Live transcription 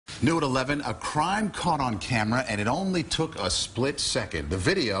New at 11, a crime caught on camera, and it only took a split second. The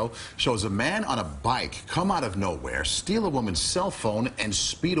video shows a man on a bike come out of nowhere, steal a woman's cell phone, and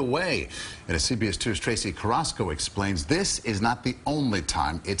speed away. And as CBS 2's Tracee Carrasco explains, this is not the only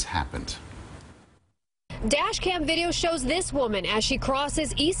time it's happened. Dash cam video shows this woman as she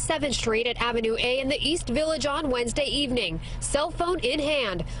crosses East 7th Street at Avenue A in the East Village on Wednesday evening, cell phone in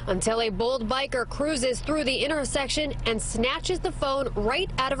hand, until a bold biker cruises through the intersection and snatches the phone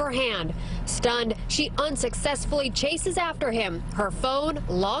right out of her hand. Stunned, she unsuccessfully chases after him, her phone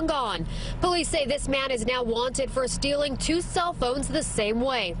long gone. Police say this man is now wanted for stealing 2 cell phones the same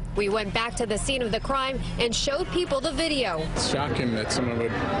way. We went back to the scene of the crime and showed people the video. It's shocking that someone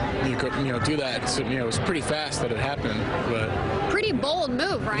would do that. So, it was pretty fast that it happened, but Pretty bold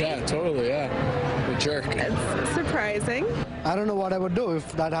move, right? yeah, totally, yeah. A jerk. It's surprising. I don't know what I would do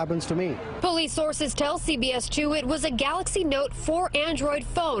if that happens to me. Police sources tell CBS 2 it was a Galaxy Note 4 Android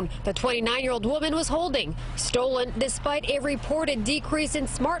phone the 29-year-old woman was holding, stolen despite a reported decrease in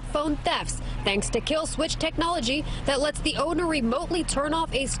smartphone thefts, thanks to kill switch technology that lets the owner remotely turn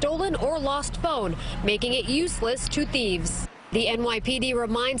off a stolen or lost phone, making it useless to thieves. The NYPD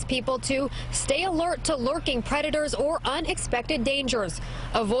reminds people to stay alert to lurking predators or unexpected dangers.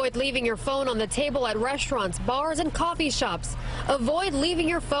 Avoid leaving your phone on the table at restaurants, bars, and coffee shops. Avoid leaving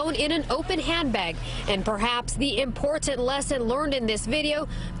your phone in an open handbag. And perhaps the important lesson learned in this video,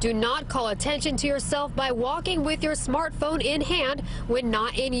 do not call attention to yourself by walking with your smartphone in hand when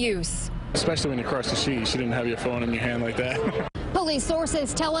not in use. Especially when you cross the street, you shouldn't have your phone in your hand like that. Police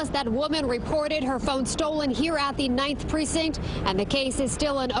sources tell us that woman reported her phone stolen here at the 9th Precinct, and the case is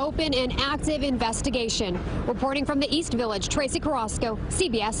still an open and active investigation. Reporting from the East Village, Tracee Carrasco,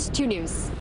 CBS 2 News.